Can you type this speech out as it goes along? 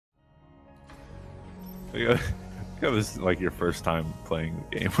It was like your first time playing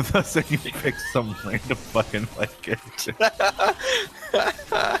the game with us, and you picked some random fucking like character.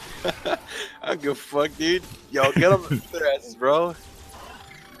 I don't give a fuck, dude. Yo, get them their asses, bro.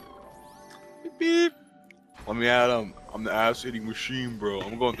 Beep, beep. Let me at him. I'm the ass-eating machine, bro.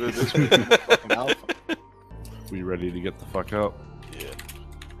 I'm going through this way. I'm a fucking alpha. We ready to get the fuck out? Yeah.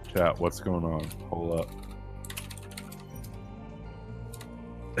 Chat, what's going on? Hold up.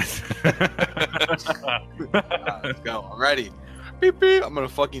 Let's go. I'm ready. Beep, beep. I'm gonna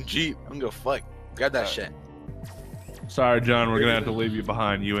fucking Jeep. I'm gonna fuck. Grab that shit. Sorry, John, we're gonna have to leave you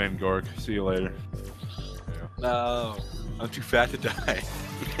behind. You and Gork. See you later. No. I'm too fat to die.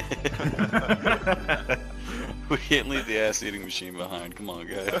 We can't leave the ass-eating machine behind. Come on,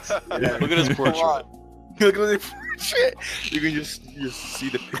 guys. Yeah, Look at his portrait. Look at this shit. You can just see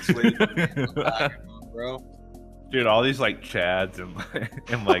the pixelated bro. Dude, all these like chads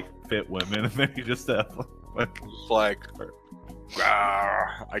and like fit women, and then you just have Like,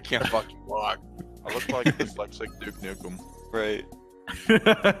 I can't fucking walk. I look like dyslexic Duke Nukem. Right.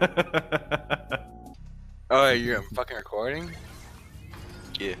 Oh, you're fucking recording?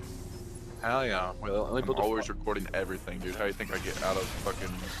 Yeah. Hell yeah. Well, let me I'm build the always recording everything, dude. How do you think I get out of fucking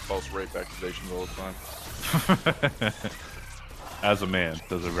false rape accusations all the time? As a man,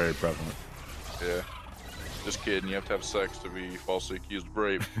 those are very prevalent. Yeah. Just kidding. You have to have sex to be falsely accused of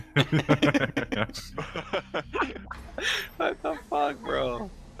rape. What the fuck, bro?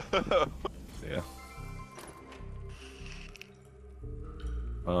 Yeah.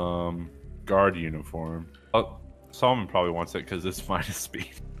 Guard uniform. Oh, Solomon probably wants it because it's minus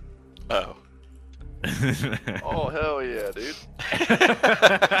speed. Oh. Oh, hell yeah, dude.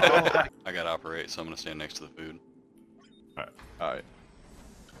 I gotta operate, so I'm gonna stand next to the food. Alright.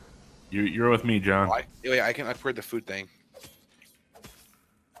 You're with me, John. Wait, I can upgrade the food thing.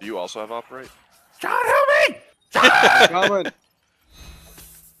 Do you also have operate? John, help me! Coming.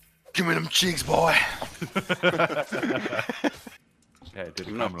 Give me them cheeks, boy. Yeah, I did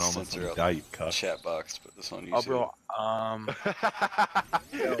I'm it not coming almost censor like up die, you cuss. Chat box, but this on YouTube. Oh,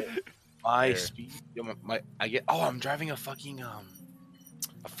 bro. My Here. speed. Yo, I get. Oh, I'm driving a fucking a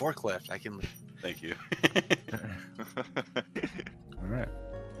forklift. I can. Thank you. All right,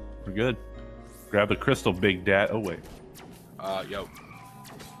 we're good. Grab the crystal, big dad. Oh wait. Yo.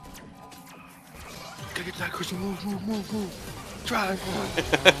 Gotta get that crystal. Move. Drive.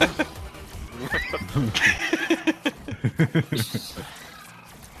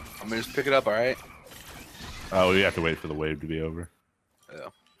 I'm gonna just pick it up, alright? Oh, we have to wait for the wave to be over. Yeah.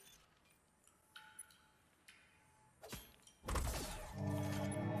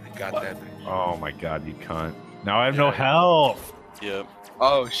 I got that thing. Oh my god, you cunt. Now I have no health. Yep.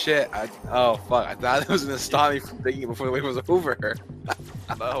 Oh shit. Oh fuck. I thought it was gonna stop me from thinking before the wave was over.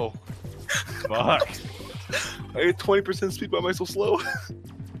 No. Fuck. I get 20% speed. Why am I so slow?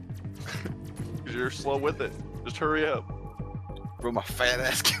 Because you're slow with it. Just hurry up. Bro, my fat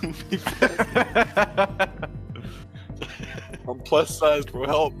ass can be I'm plus sized, bro.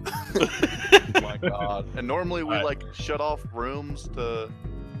 Help. Oh my god. And normally we like shut off rooms to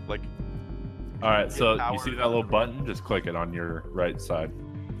like. All right, so power you see that little button? Just click it on your right side.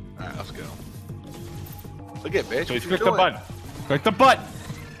 Alright, let's go. Look at bitch. So What you you click the doing? button. Click the button.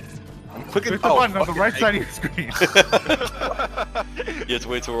 I'm clicking Click the button on the right side of your screen. You have to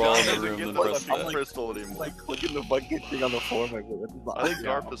wait till we're all in the Doesn't room, get then the press fucking that. crystal anymore. Like clicking the fucking thing on the floor. I'm like, wait, what I think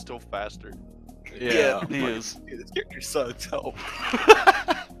Garp is still faster. Yeah. He is. Dude, this character sucks. Help.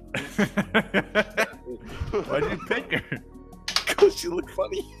 Why'd you pick her? Because she look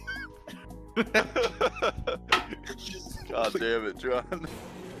funny. God damn it, John.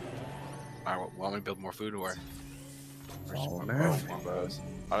 Alright, well, I'm gonna build more food or. Oh, Oh my bad.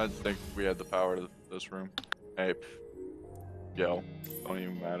 I didn't think we had the power to this room. Hey, yo, don't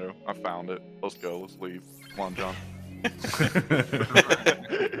even matter. I found it. Let's go. Let's leave. Come on, John.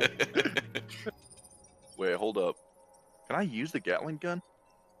 Wait, hold up. Can I use the Gatling gun?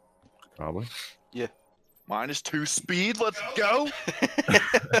 Probably. -2 speed. Let's go.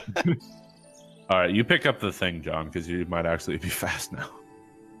 All right, you pick up the thing, John, because you might actually be fast now.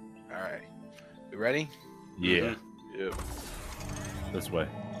 Alright. You ready? Yeah, Yep. this way.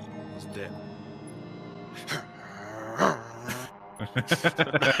 Let's do it.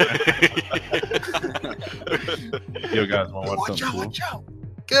 Yo, guys, want to watch Watch something out, cool? watch out!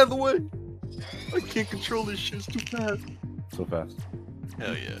 Get out of the way! I can't control this shit, it's too fast. So fast.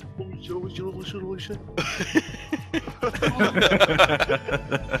 Hell yeah. Holy shit.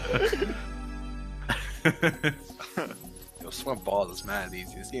 Yo, swim balls is mad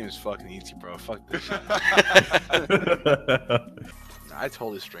easy. This game is fucking easy, bro. Fuck this shit. I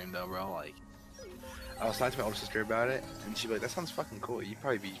totally streamed though, bro. Like, I was talking to my older sister about it, and she'd be like, "That sounds fucking cool. You'd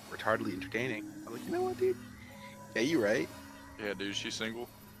probably be retardedly entertaining." I'm like, "You know what, dude? Yeah, you right. Yeah, dude, she's single.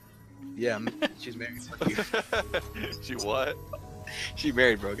 Yeah, she's married. Fuck you. She what? She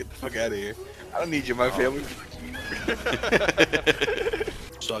married, bro. Get the fuck out of here. I don't need you in my family.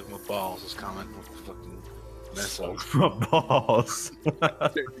 Zugma balls is commenting with the fucking mess up. Balls.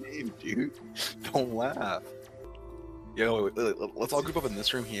 Their name, dude. Don't laugh. Yo, wait, let's all group up in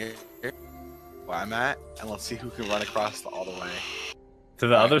this room here, where I'm at, and let's see who can run across all the way. To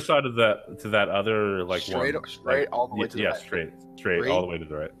the other side of that, to that other like Straight, one, straight like, all the way to the yeah, right. straight, Three. all the way to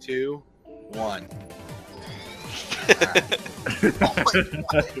the right. 2, 1.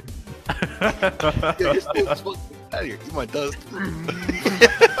 Yeah, just out of here. Eat my dust.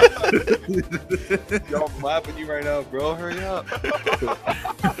 Yo, I'm laughing you right now, bro. Hurry up.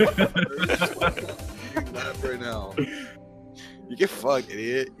 You laugh right now. You get fucked,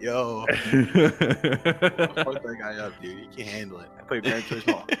 idiot. Yo. Fuck that guy up, dude. You can't handle it. I play Gran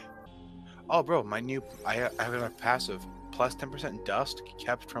Turismo. Oh, bro, my new. I have a passive plus 10% dust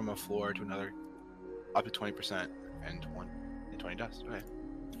kept from a floor to another, up to 20% and 20 dust. Okay.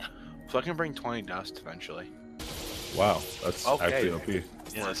 So I can bring 20 dust eventually. Wow, that's Okay. actually OP.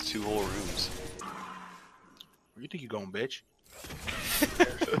 Yeah, that's 2 whole rooms. Where you think you're going, bitch?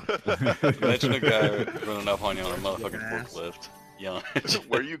 Imagine a guy running up on you on a motherfucking Ass. forklift. Yeah.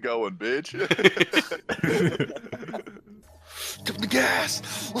 Where you going, bitch? Give me the gas.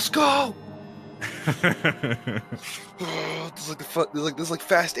 Let's go. This is like this is like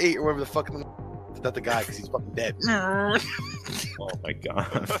Fast 8 or whatever the fuck. Not the guy because he's fucking dead. Oh my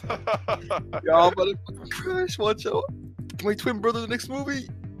god. Yo, I'm about to fucking crash. Watch out. My twin brother, the next movie.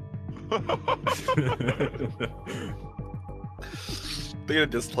 They're gonna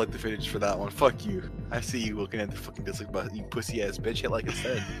dislike the finish for that one. Fuck you. I see you looking at the fucking dislike button, you pussy ass bitch. Hit like I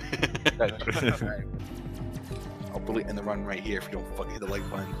said. Alright. I'll bully end the run right here if you don't fucking hit the like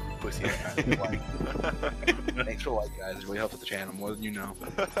button, pussy ass. Thanks for the like, guys. It really helps with the channel more than you know.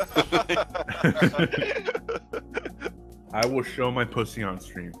 I will show my pussy on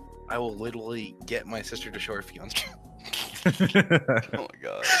stream. I will literally get my sister to show her fiance. Oh my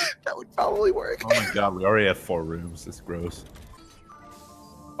god. That would probably work. Oh my god, we already have 4 rooms. It's gross.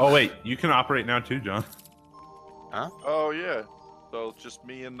 Oh wait, you can operate now too, John. Oh yeah. So it's just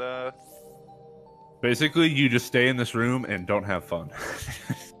me and Basically, you just stay in this room and don't have fun.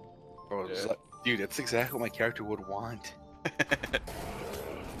 Bro, Yeah. dude, that's exactly what my character would want.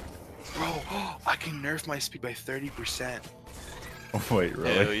 Bro, I can nerf my speed by 30%. Oh, wait, Hell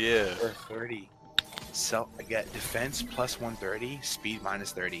really? yeah. Or 30. So I get defense plus 130, speed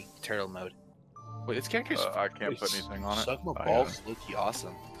minus 30, turtle mode. Wait, this character's I can't put anything on it. Zugma Oh, balls is low-key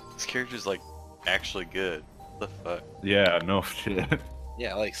awesome. This character's like actually good. What the fuck? Yeah, no shit.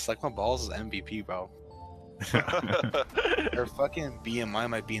 Yeah, like Suck My Balls is MVP, bro. Her fucking BMI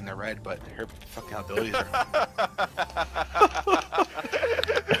might be in the red, but her fucking abilities are.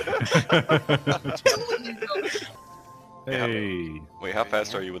 Hey. Wait, how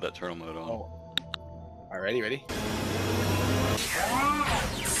fast are you with that turtle mode on? Oh. Alright, ready?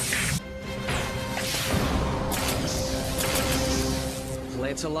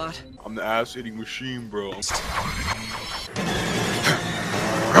 Lancelot? I'm the ass eating machine, bro.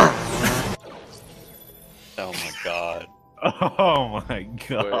 Oh my god. Oh my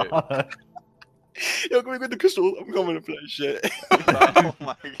god. Yo, can we get the crystal? I'm coming to play shit. Oh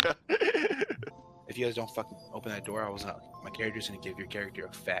my god. If you guys don't fucking open that door, my character's gonna give your character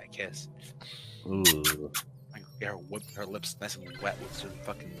a fat kiss. Ooh. Like, get her lips nice and wet with some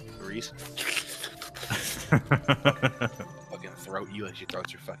fucking grease. Fucking throat you like she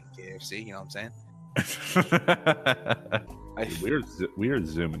throats your fucking KFC, you know what I'm saying? We're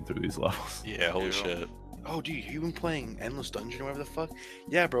zooming through these levels. Yeah, holy Yeah. shit. Oh, dude, you been playing Endless Dungeon or whatever the fuck?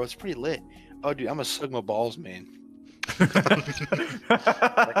 Yeah, bro, it's pretty lit. Oh, dude, I'm a Zugma balls man.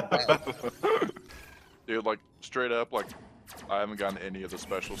 Dude, like straight up, like I haven't gotten any of the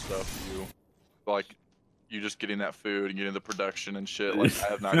special stuff you like. You just getting that food and getting the production and shit. Like I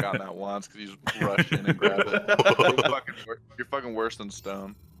have not gotten that once because you just rush in and grab it. You're fucking worse than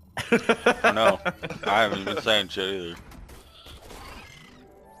Stone. I know. I haven't been saying shit either.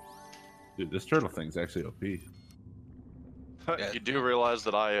 Dude, this turtle thing's actually OP. Yeah. You do realize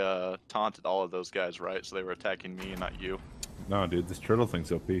that I taunted all of those guys, right? So they were attacking me and not you. No, dude, this turtle thing's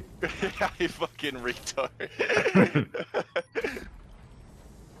OP. You fucking retard.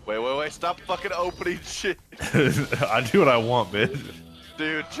 Wait, stop fucking opening shit. I do what I want, bitch.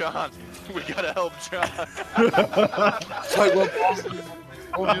 Dude, John, we gotta help John. Zugma balls.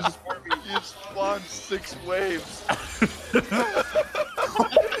 Oh, you spawned 6 waves.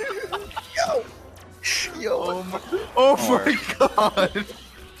 Yo, Oh Don't my god!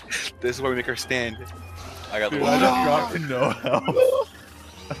 This is where we make our stand. I got the Dude, I just dropped to no health.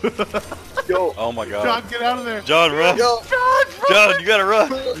 Yo, Oh my god. John, get out of there! John, run! yo, John, you gotta run!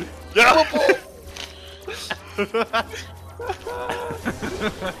 John!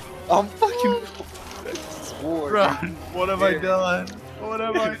 I'm fucking swore. Run! What have I done? What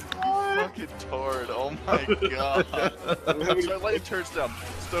have I done? Fucking tard. Oh my god. Start laying turns down.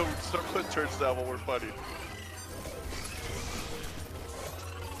 Start putting turns down while we're fighting.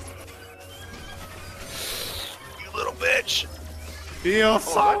 You little bitch. Feel Oh, I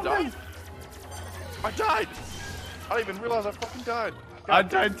something! died. I died. I didn't even realize I fucking died. I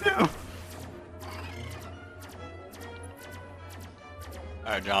died too!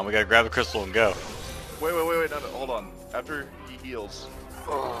 Alright, John, we gotta grab the crystal and go. Wait, no, hold on. After he heals.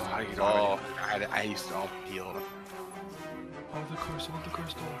 Oh, I used to I used to all heal. Oh, the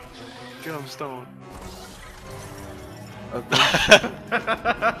crystal. Get him, Stone. Oh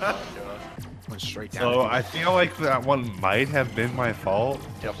god. Went straight down. So I feel like that one might have been my fault.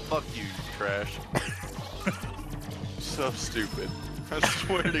 Yeah, fuck you, trash. So stupid. I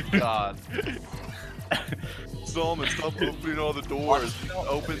swear to God. Solomon, stop opening all the doors.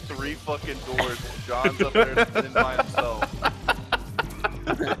 Open 3 fucking doors. John's up there sitting by himself.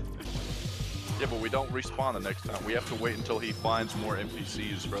 Yeah, but we don't respawn the next time. We have to wait until he finds more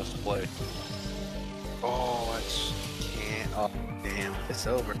NPCs for us to play. Oh, I can't. Oh, damn. It's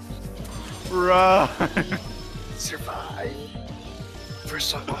over. Run! Survive. For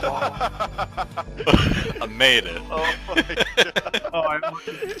so long. I made it. Oh my god. Oh, I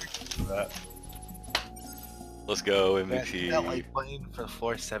that. Let's go, That MVP. like button for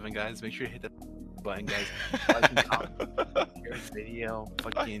floor 7, guys. Make sure you hit the button, guys. Like and comment. Share this video. I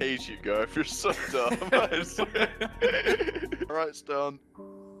Fucking. hate you, Garf. You're so dumb. I swear. Alright, Stone.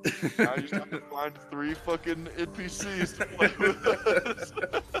 Now you just have to find 3 fucking NPCs to play with us.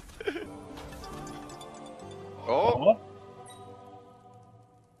 Oh!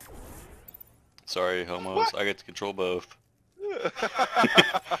 Sorry, homos. I get to control both.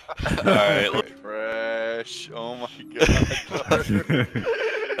 Alright, Fresh. Oh my god.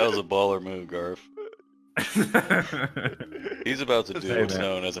 that was a baller move, Garf. He's about to do Hey, what's man.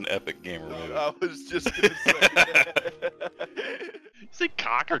 known as an epic gamer move. I was just gonna say that. You say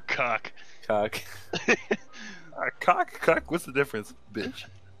cock or cuck? Cock. Cock, what's the difference, bitch?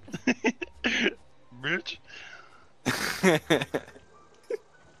 Bitch.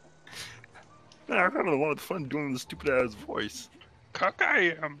 I'm having a lot of fun doing the stupid ass voice. Cuck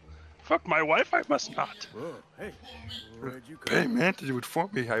I am. Fuck my wife, I must not. Whoa, hey, where'd you come Hey man, to do it for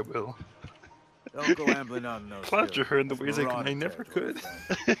me, I will. Don't go ambling on those. Pleasure her in the hills. ways We're I on never territory, could.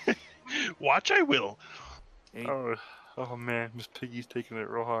 friend. Watch, I will. Ain't, Oh man, Miss Piggy's taking it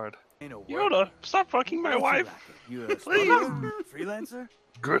real hard. ain't a word. Yoda, stop fucking my What's wife. your racket? You a Please. smuggler? Freelancer?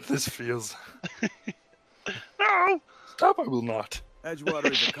 Good this feels. No! Stop, I will not.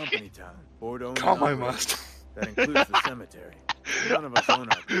 Edgewater is a company town. Board owned. Come, I and operated. must. That includes the cemetery. None of us own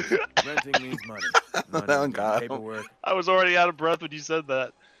our place. Renting means money. Money That one means got him. paperwork. I was already out of breath when you said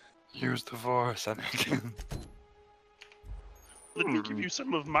that. Use the force, Anakin. Let me give you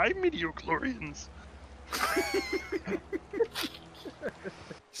some of my midichlorians.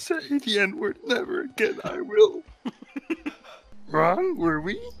 Say the N-word never again, I will. Wrong, were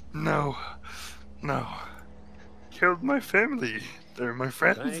we? No. No. Killed my family. They're my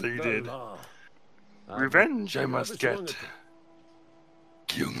friends, they did. Revenge I must get.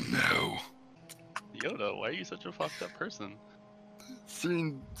 Kill now. Yoda, why are you such a fucked up person?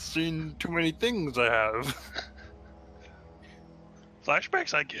 Seen too many things I have.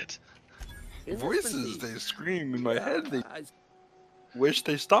 Flashbacks I get. Voices they scream in my head. They wish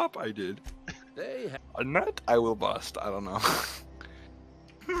they stop. I did. A nut I will bust. I don't know.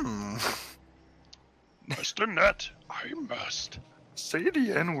 Mr. Nut, I must. Say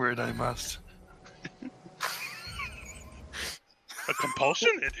the N-word I must. A compulsion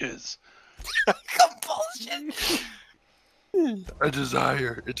it is. Compulsion. A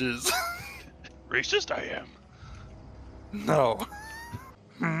desire it is. Racist I am. No.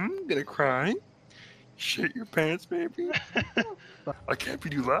 Gonna cry? Shit your pants, baby? I can't be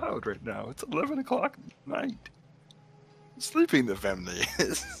too loud right now. It's 11 o'clock at night. Sleeping the family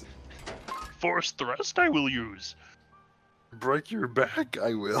is. Force thrust I will use. Break your back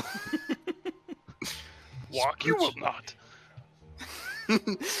I will. Walk you will not.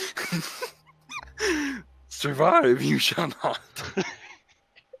 Survive you shall not.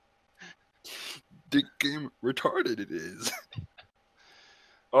 Dick game retarded it is.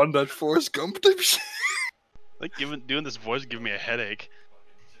 On that Forrest Gump type shit. Like doing this voice giving me a headache.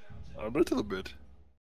 A little bit.